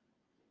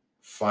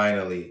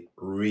finally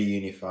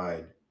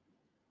reunified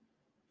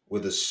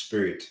with the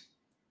spirit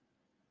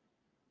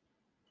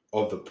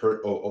of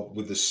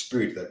with the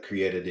spirit that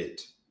created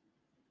it.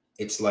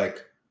 It's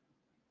like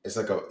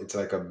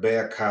a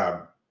bear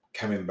cub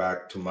coming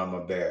back to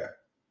mama bear.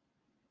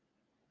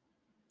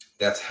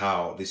 That's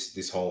how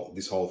this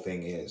whole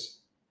thing is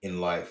in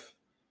life.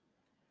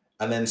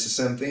 And then it's the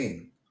same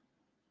thing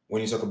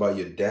when you talk about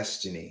your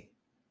destiny,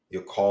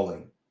 your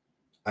calling.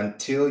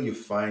 Until you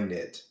find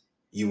it,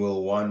 you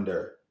will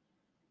wander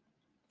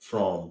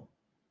from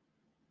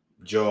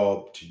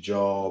job to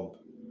job,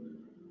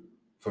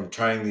 from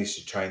trying this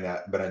to trying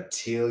that, but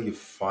until you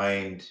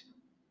find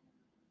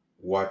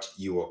what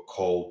you are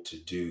called to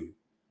do,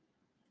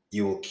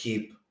 you will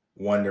keep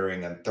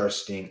wondering and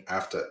thirsting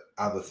after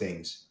other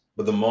things.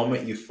 But the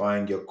moment you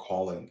find your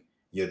calling,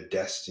 your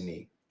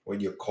destiny,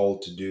 what you're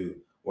called to do,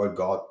 what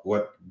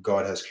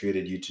God has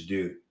created you to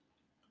do,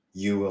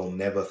 you will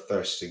never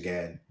thirst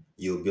again.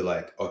 You'll be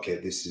like, okay,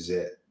 this is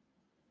it.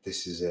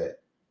 This is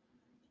it.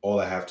 All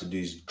I have to do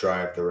is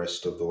drive the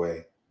rest of the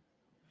way.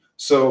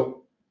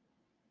 So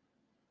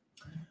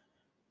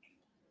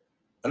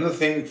another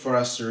thing for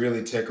us to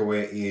really take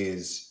away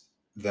is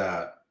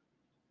that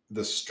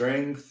the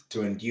strength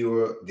to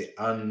endure the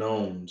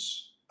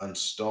unknowns and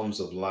storms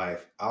of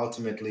life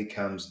ultimately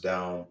comes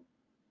down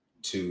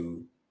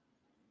to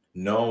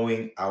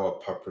knowing our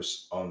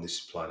purpose on this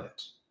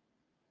planet.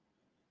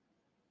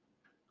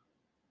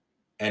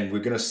 And we're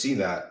going to see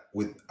that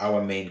with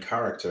our main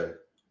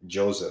character,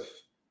 Joseph,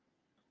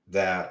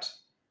 that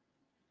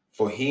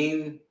for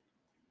him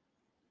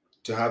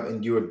to have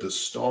endured the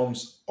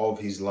storms of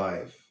his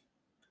life,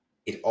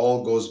 it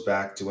all goes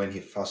back to when he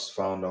first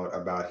found out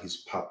about his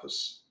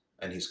purpose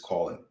and his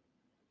calling.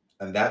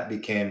 And that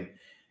became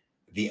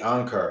the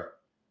anchor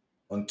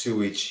onto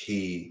which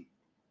he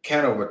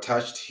kind of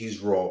attached his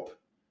rope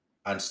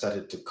and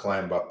started to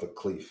climb up the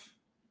cliff.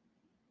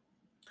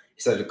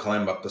 He started to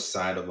climb up the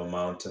side of a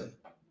mountain.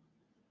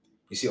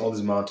 You see all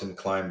these mountain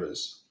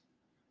climbers,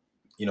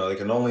 they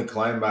can only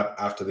climb up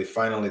after they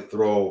finally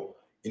throw,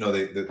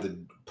 they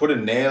put a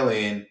nail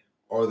in,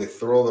 or they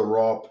throw the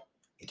rope,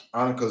 it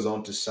anchors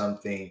onto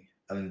something,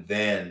 and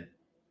then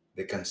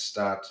they can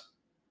start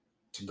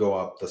to go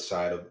up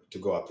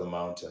the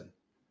mountain.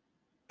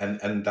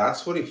 And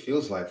that's what it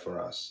feels like for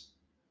us.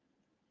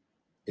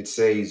 It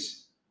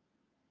says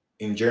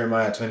in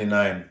Jeremiah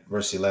 29,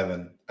 verse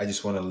 11, I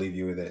just want to leave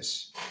you with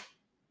this.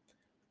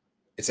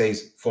 It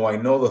says, "For I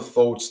know the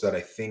thoughts that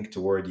I think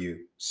toward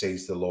you,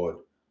 says the Lord,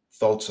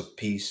 thoughts of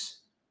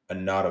peace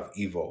and not of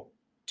evil,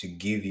 to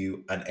give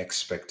you an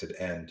expected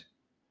end.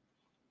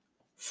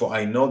 For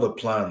I know the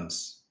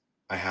plans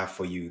I have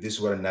for you." This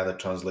is what another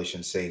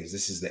translation says.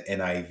 This is the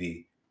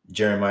NIV,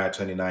 Jeremiah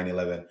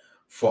 29:11.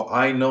 "For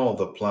I know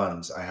the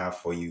plans I have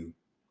for you,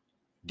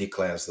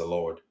 declares the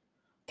Lord.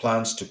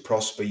 Plans to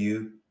prosper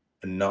you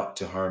and not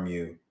to harm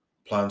you.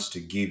 Plans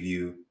to give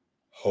you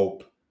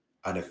hope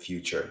and a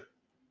future."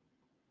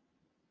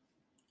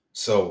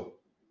 So,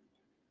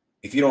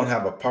 if you don't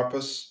have a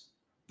purpose,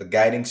 the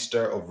guiding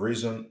star of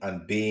reason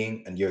and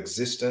being and your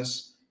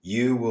existence,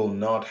 you will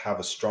not have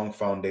a strong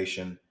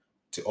foundation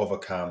to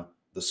overcome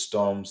the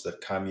storms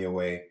that come your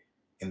way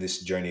in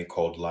this journey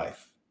called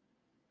life.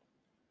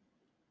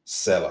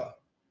 Selah.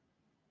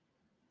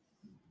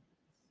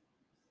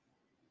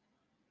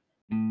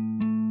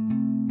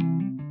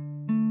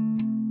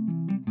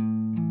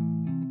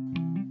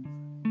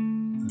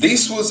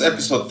 This was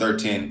episode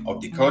 13 of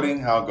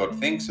Decoding How God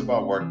Thinks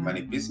About Work,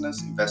 Money, Business,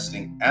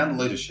 Investing, and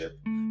Leadership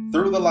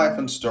through the life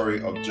and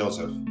story of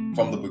Joseph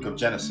from the book of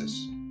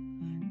Genesis.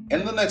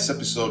 In the next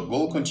episode,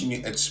 we'll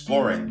continue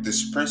exploring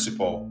this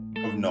principle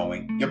of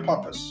knowing your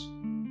purpose.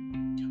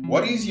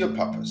 What is your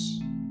purpose?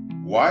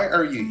 Why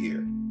are you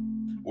here?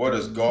 What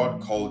has God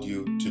called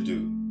you to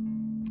do?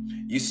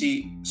 You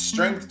see,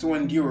 strength to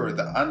endure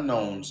the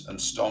unknowns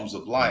and storms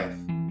of life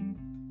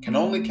can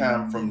only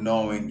come from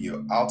knowing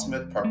your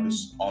ultimate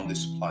purpose on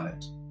this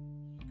planet.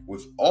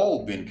 We've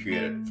all been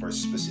created for a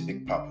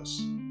specific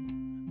purpose.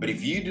 But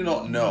if you do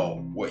not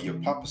know what your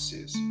purpose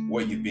is,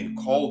 what you've been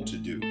called to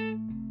do,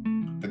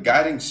 the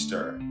guiding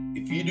star,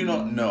 if you do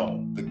not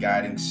know the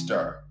guiding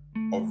star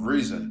of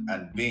reason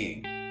and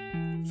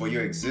being for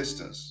your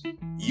existence,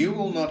 you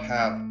will not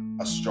have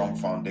a strong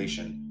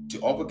foundation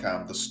to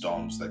overcome the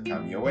storms that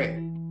come your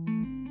way.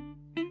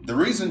 The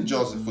reason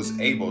Joseph was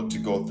able to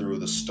go through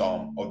the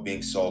storm of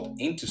being sold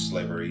into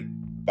slavery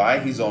by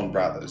his own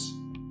brothers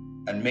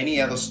and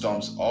many other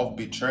storms of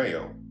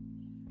betrayal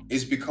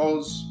is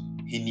because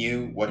he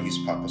knew what his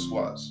purpose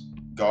was.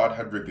 God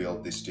had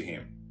revealed this to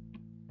him.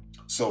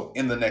 So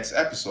in the next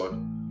episode,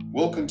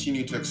 we'll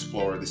continue to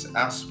explore this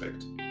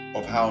aspect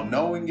of how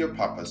knowing your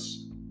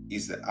purpose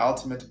is the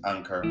ultimate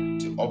anchor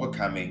to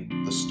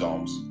overcoming the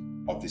storms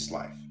of this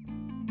life.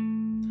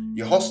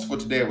 Your host for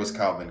today was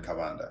Calvin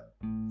Cavanda.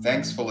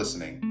 Thanks for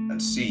listening,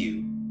 and see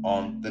you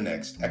on the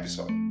next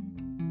episode.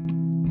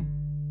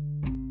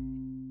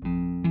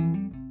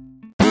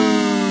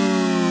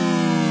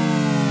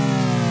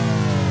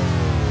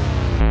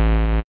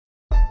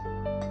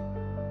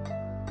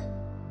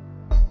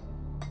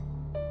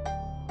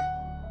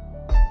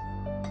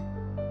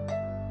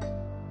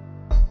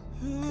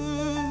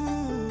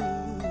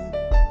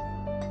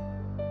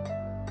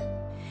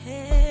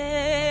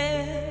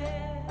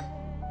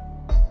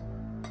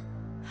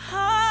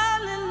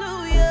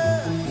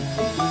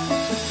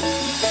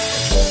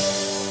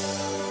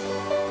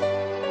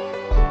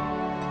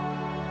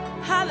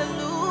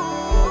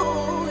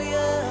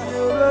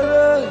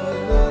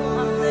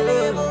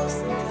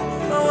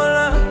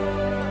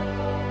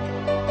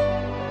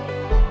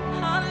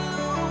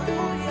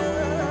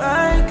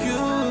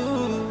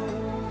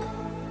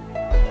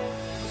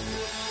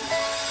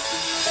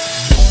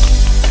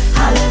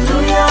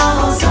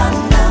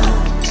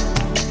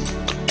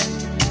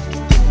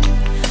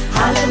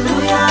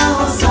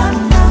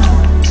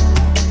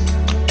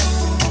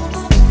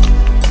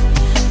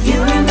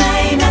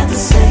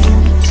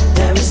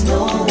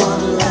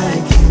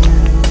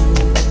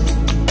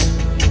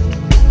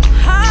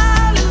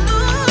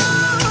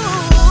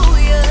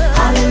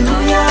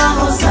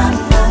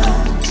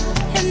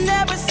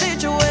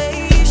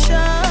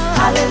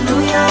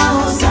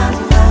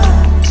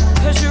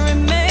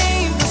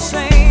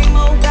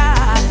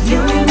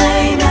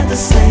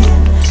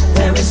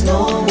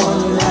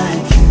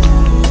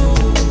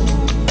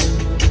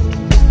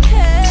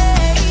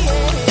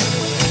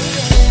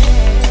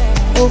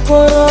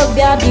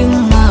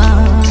 Obiadima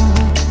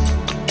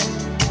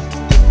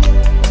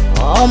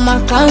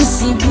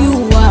Makansi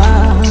Biwa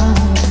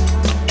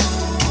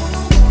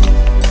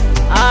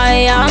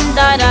I am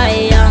that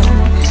I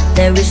am.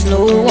 There is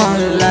no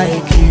one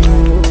like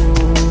you,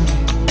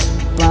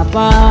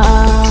 Papa.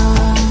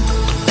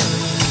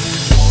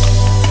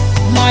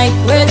 My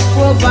great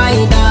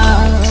provider,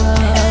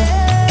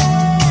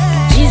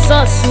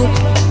 Jesus,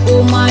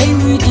 oh my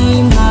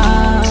Redeemer,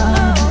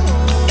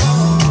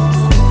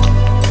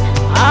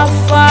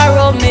 Alpha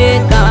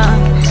Omega.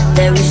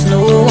 There is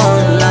no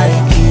one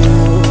like you.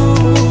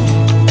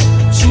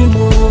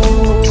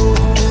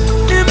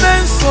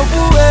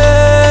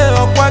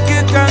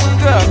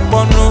 Kanga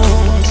bono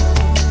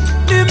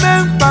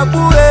Nimen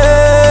pabue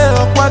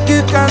Okwaki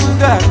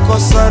kanga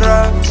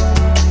kosara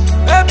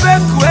Ebe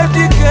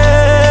kwedike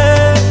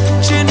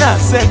China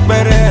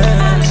sekbere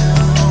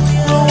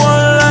No